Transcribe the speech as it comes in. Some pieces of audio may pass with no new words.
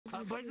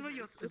By the way,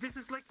 this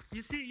is like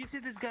you see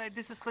this guy.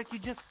 This is like you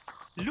just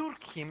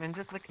lurk him and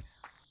just like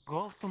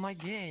go to my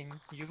game.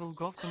 You will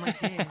go to my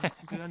game.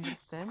 Do you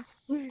understand?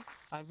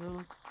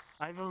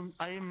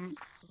 I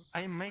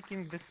am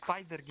making the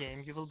spider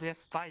game. You will be a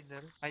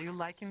spider. Are you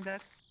liking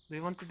that? Do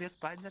you want to be a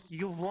spider?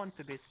 You want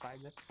to be a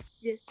spider.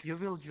 Yes. You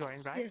will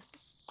join, right?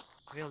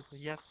 Yes.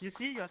 Yes. You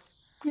see, yes.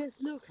 Yes,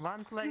 look.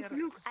 One player.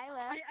 Look. I will.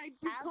 I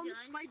become join.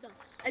 spider.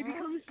 I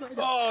become a spider.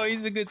 Oh,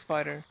 he's a good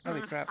spider.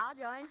 Holy crap. I'll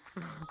join.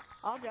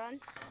 I'll join.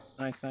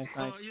 Nice, nice,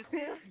 Oh, nice. you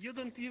see, you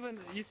don't even.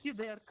 You see,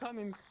 they are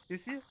coming. You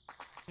see,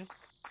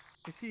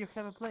 you see, you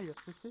have a player.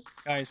 You see.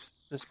 Guys,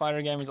 the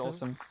spider game is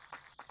awesome.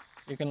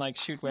 You can like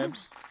shoot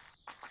webs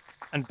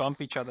and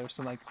bump each other.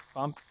 So like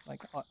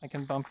I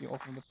can bump you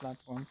off of the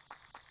platform.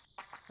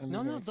 It'll be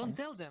No, very don't fun.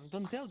 tell them.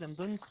 Don't tell them.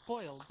 Don't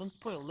spoil. Don't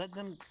spoil.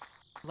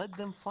 Let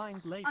them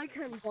find later. I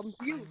can bump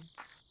you.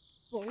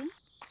 Boom.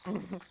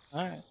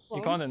 Alright. You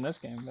Bump. can't in this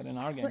game, but in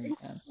our game you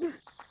can.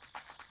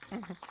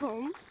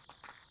 Boom.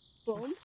 Boom.